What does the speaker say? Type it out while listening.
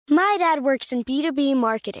My dad works in B2B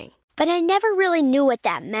marketing, but I never really knew what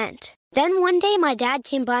that meant. Then one day my dad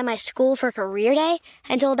came by my school for career day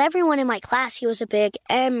and told everyone in my class he was a big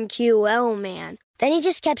MQL man. Then he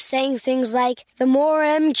just kept saying things like, the more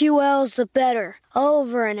MQLs, the better,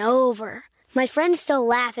 over and over. My friends still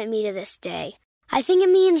laugh at me to this day. I think it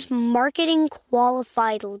means marketing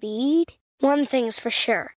qualified lead. One thing's for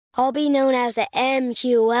sure, I'll be known as the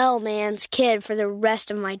MQL man's kid for the rest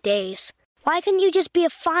of my days. Why couldn't you just be a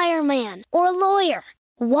fireman or a lawyer?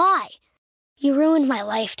 Why? You ruined my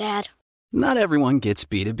life, Dad. Not everyone gets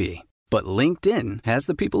B2B, but LinkedIn has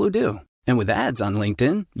the people who do. And with ads on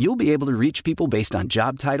LinkedIn, you'll be able to reach people based on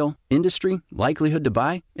job title, industry, likelihood to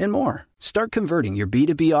buy, and more. Start converting your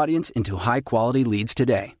B2B audience into high-quality leads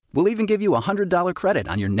today. We'll even give you a $100 credit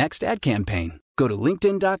on your next ad campaign. Go to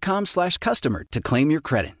linkedin.com/customer to claim your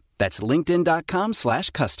credit. That's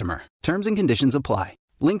linkedin.com/customer. Terms and conditions apply.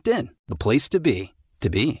 LinkedIn, the place to be, to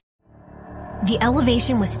be. The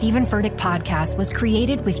Elevation with Stephen Furtick podcast was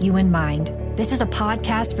created with you in mind. This is a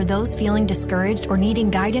podcast for those feeling discouraged or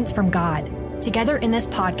needing guidance from God. Together in this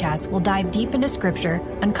podcast, we'll dive deep into Scripture,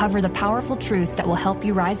 uncover the powerful truths that will help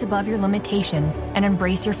you rise above your limitations and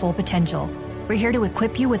embrace your full potential. We're here to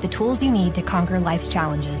equip you with the tools you need to conquer life's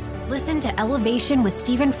challenges. Listen to Elevation with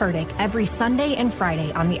Stephen Furtick every Sunday and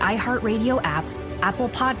Friday on the iHeartRadio app, Apple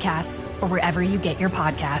Podcasts, or wherever you get your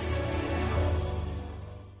podcasts.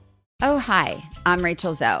 Oh, hi, I'm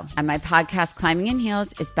Rachel Zoe, and my podcast, Climbing in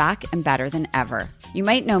Heels, is back and better than ever. You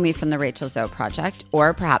might know me from the Rachel Zoe Project,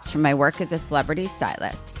 or perhaps from my work as a celebrity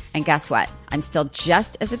stylist. And guess what? I'm still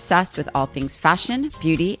just as obsessed with all things fashion,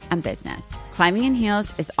 beauty, and business. Climbing in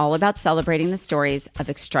Heels is all about celebrating the stories of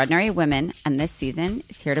extraordinary women, and this season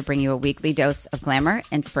is here to bring you a weekly dose of glamour,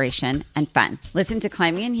 inspiration, and fun. Listen to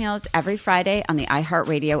Climbing in Heels every Friday on the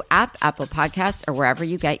iHeartRadio app, Apple Podcasts, or wherever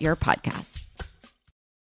you get your podcasts.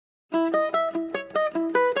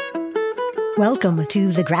 Welcome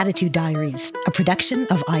to The Gratitude Diaries, a production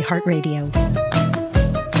of iHeartRadio.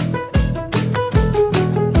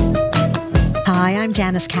 Hi, I'm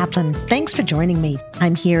Janice Kaplan. Thanks for joining me.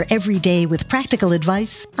 I'm here every day with practical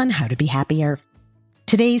advice on how to be happier.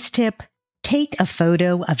 Today's tip, take a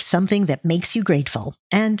photo of something that makes you grateful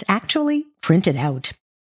and actually print it out.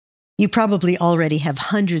 You probably already have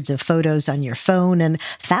hundreds of photos on your phone and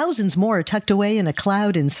thousands more tucked away in a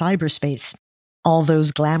cloud in cyberspace. All those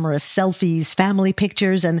glamorous selfies, family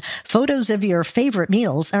pictures, and photos of your favorite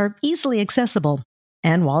meals are easily accessible.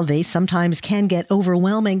 And while they sometimes can get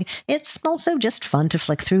overwhelming, it's also just fun to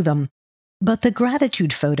flick through them. But the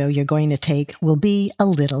gratitude photo you're going to take will be a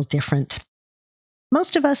little different.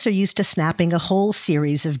 Most of us are used to snapping a whole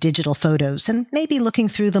series of digital photos and maybe looking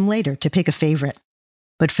through them later to pick a favorite.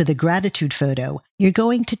 But for the gratitude photo, you're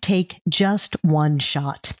going to take just one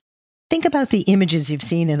shot. Think about the images you've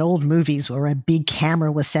seen in old movies where a big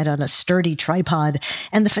camera was set on a sturdy tripod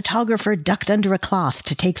and the photographer ducked under a cloth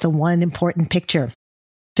to take the one important picture.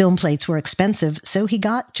 Film plates were expensive, so he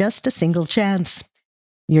got just a single chance.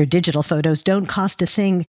 Your digital photos don't cost a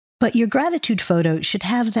thing, but your gratitude photo should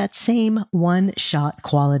have that same one-shot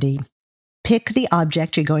quality. Pick the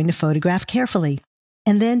object you're going to photograph carefully,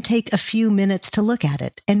 and then take a few minutes to look at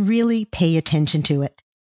it and really pay attention to it.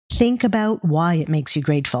 Think about why it makes you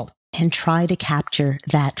grateful, and try to capture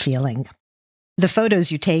that feeling. The photos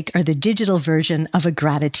you take are the digital version of a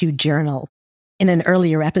gratitude journal. In an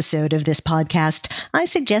earlier episode of this podcast, I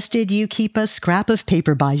suggested you keep a scrap of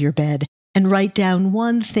paper by your bed and write down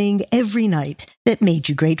one thing every night that made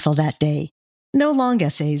you grateful that day. No long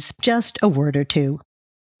essays, just a word or two.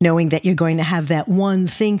 Knowing that you're going to have that one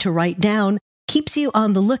thing to write down keeps you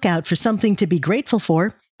on the lookout for something to be grateful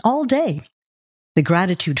for all day. The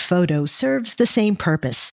gratitude photo serves the same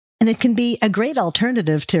purpose, and it can be a great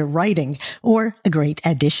alternative to writing or a great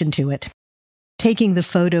addition to it. Taking the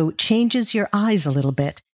photo changes your eyes a little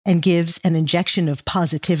bit and gives an injection of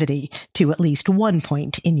positivity to at least one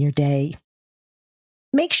point in your day.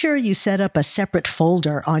 Make sure you set up a separate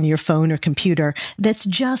folder on your phone or computer that's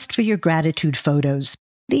just for your gratitude photos.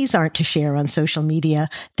 These aren't to share on social media,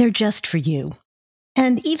 they're just for you.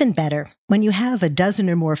 And even better, when you have a dozen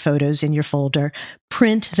or more photos in your folder,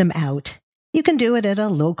 print them out. You can do it at a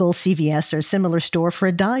local CVS or similar store for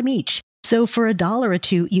a dime each. So for $1 or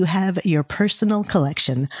 $2, you have your personal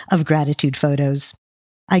collection of gratitude photos.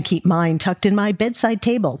 I keep mine tucked in my bedside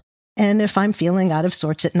table. And if I'm feeling out of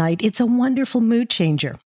sorts at night, it's a wonderful mood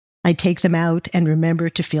changer. I take them out and remember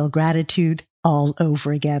to feel gratitude all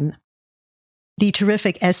over again. The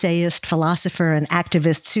terrific essayist, philosopher, and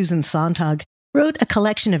activist Susan Sontag wrote a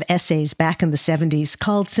collection of essays back in the 70s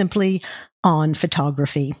called simply On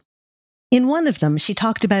Photography. In one of them, she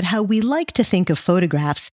talked about how we like to think of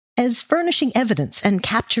photographs as furnishing evidence and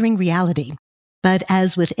capturing reality. But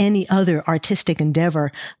as with any other artistic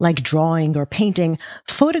endeavor, like drawing or painting,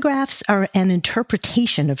 photographs are an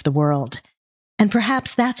interpretation of the world. And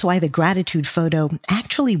perhaps that's why the gratitude photo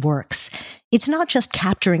actually works. It's not just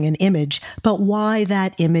capturing an image, but why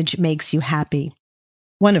that image makes you happy.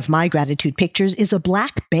 One of my gratitude pictures is a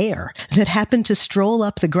black bear that happened to stroll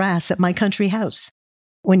up the grass at my country house.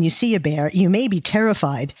 When you see a bear, you may be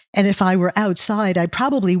terrified, and if I were outside, I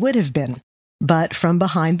probably would have been. But from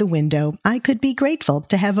behind the window, I could be grateful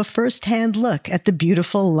to have a first-hand look at the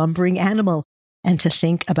beautiful lumbering animal and to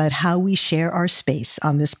think about how we share our space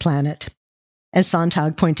on this planet. As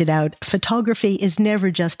Sontag pointed out, photography is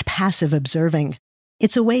never just passive observing.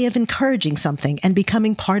 It's a way of encouraging something and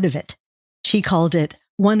becoming part of it. She called it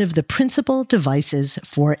one of the principal devices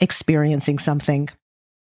for experiencing something.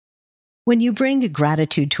 When you bring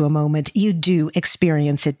gratitude to a moment, you do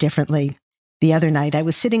experience it differently. The other night, I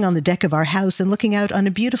was sitting on the deck of our house and looking out on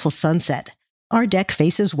a beautiful sunset. Our deck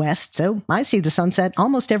faces west, so I see the sunset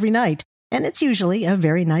almost every night, and it's usually a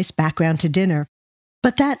very nice background to dinner.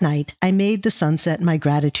 But that night, I made the sunset my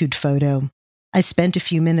gratitude photo. I spent a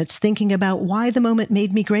few minutes thinking about why the moment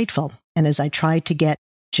made me grateful, and as I tried to get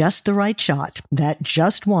just the right shot, that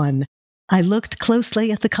just one, I looked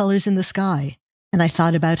closely at the colors in the sky, and I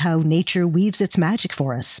thought about how nature weaves its magic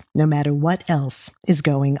for us, no matter what else is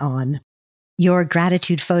going on. Your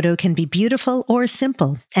gratitude photo can be beautiful or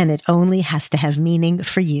simple, and it only has to have meaning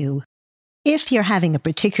for you. If you're having a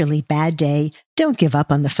particularly bad day, don't give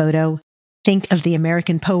up on the photo. Think of the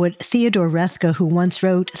American poet Theodore Roethke, who once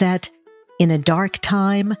wrote that, "In a dark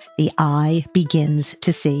time, the eye begins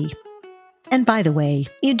to see." And by the way,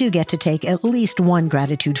 you do get to take at least one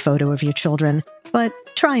gratitude photo of your children, but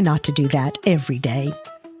try not to do that every day.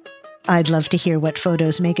 I'd love to hear what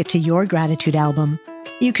photos make it to your gratitude album.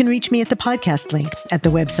 You can reach me at the podcast link at the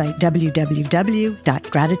website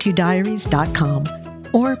www.gratitudediaries.com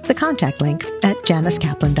or the contact link at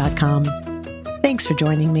janicekaplan.com. Thanks for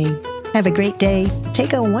joining me. Have a great day,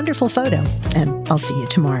 take a wonderful photo, and I'll see you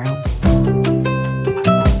tomorrow.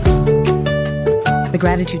 The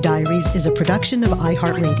Gratitude Diaries is a production of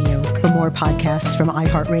iHeartRadio. For more podcasts from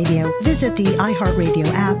iHeartRadio, visit the iHeartRadio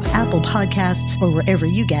app, Apple Podcasts, or wherever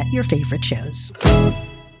you get your favorite shows.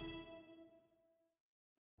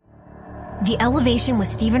 The Elevation with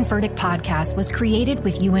Stephen Furtick podcast was created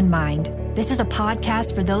with you in mind. This is a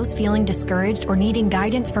podcast for those feeling discouraged or needing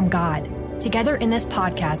guidance from God. Together in this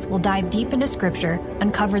podcast, we'll dive deep into Scripture,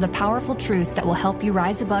 uncover the powerful truths that will help you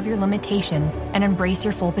rise above your limitations and embrace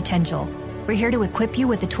your full potential. We're here to equip you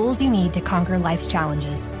with the tools you need to conquer life's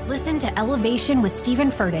challenges. Listen to Elevation with Stephen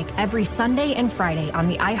Furtick every Sunday and Friday on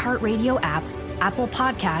the iHeartRadio app, Apple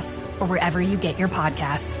Podcasts, or wherever you get your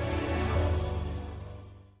podcasts.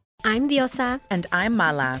 I'm Diosa. And I'm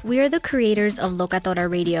Mala. We are the creators of Locatora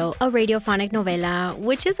Radio, a radiophonic novela,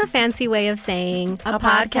 which is a fancy way of saying a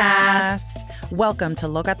podcast. Welcome to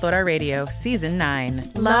Locatora Radio, Season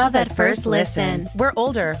 9. Love at First Listen. We're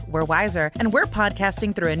older, we're wiser, and we're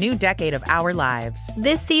podcasting through a new decade of our lives.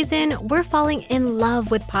 This season, we're falling in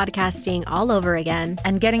love with podcasting all over again.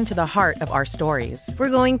 And getting to the heart of our stories.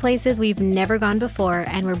 We're going places we've never gone before,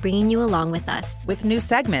 and we're bringing you along with us. With new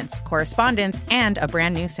segments, correspondence, and a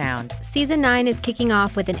brand new sound. Season 9 is kicking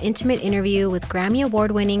off with an intimate interview with Grammy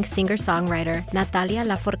Award-winning singer-songwriter Natalia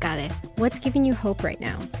Lafourcade. What's giving you hope right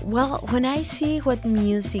now? Well, when I see what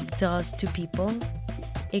music does to people,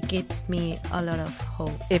 it gives me a lot of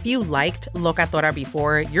hope. If you liked Locatora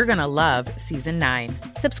before, you're going to love Season 9.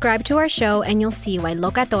 Subscribe to our show and you'll see why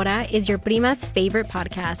Locatora is your prima's favorite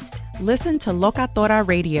podcast. Listen to Locatora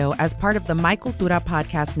Radio as part of the My Cultura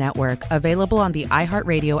Podcast Network, available on the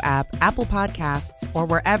iHeartRadio app, Apple Podcasts, or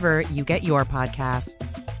wherever you get your podcasts.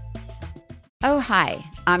 Oh, hi,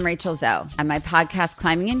 I'm Rachel Zoe, and my podcast,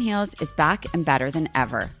 Climbing in Heels, is back and better than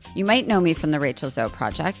ever. You might know me from the Rachel Zoe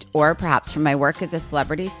Project, or perhaps from my work as a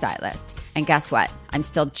celebrity stylist. And guess what? I'm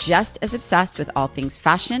still just as obsessed with all things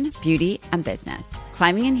fashion, beauty, and business.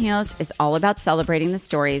 Climbing in Heels is all about celebrating the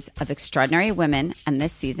stories of extraordinary women, and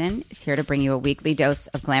this season is here to bring you a weekly dose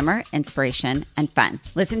of glamour, inspiration, and fun.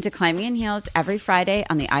 Listen to Climbing in Heels every Friday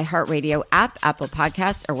on the iHeartRadio app, Apple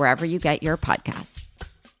Podcasts, or wherever you get your podcasts.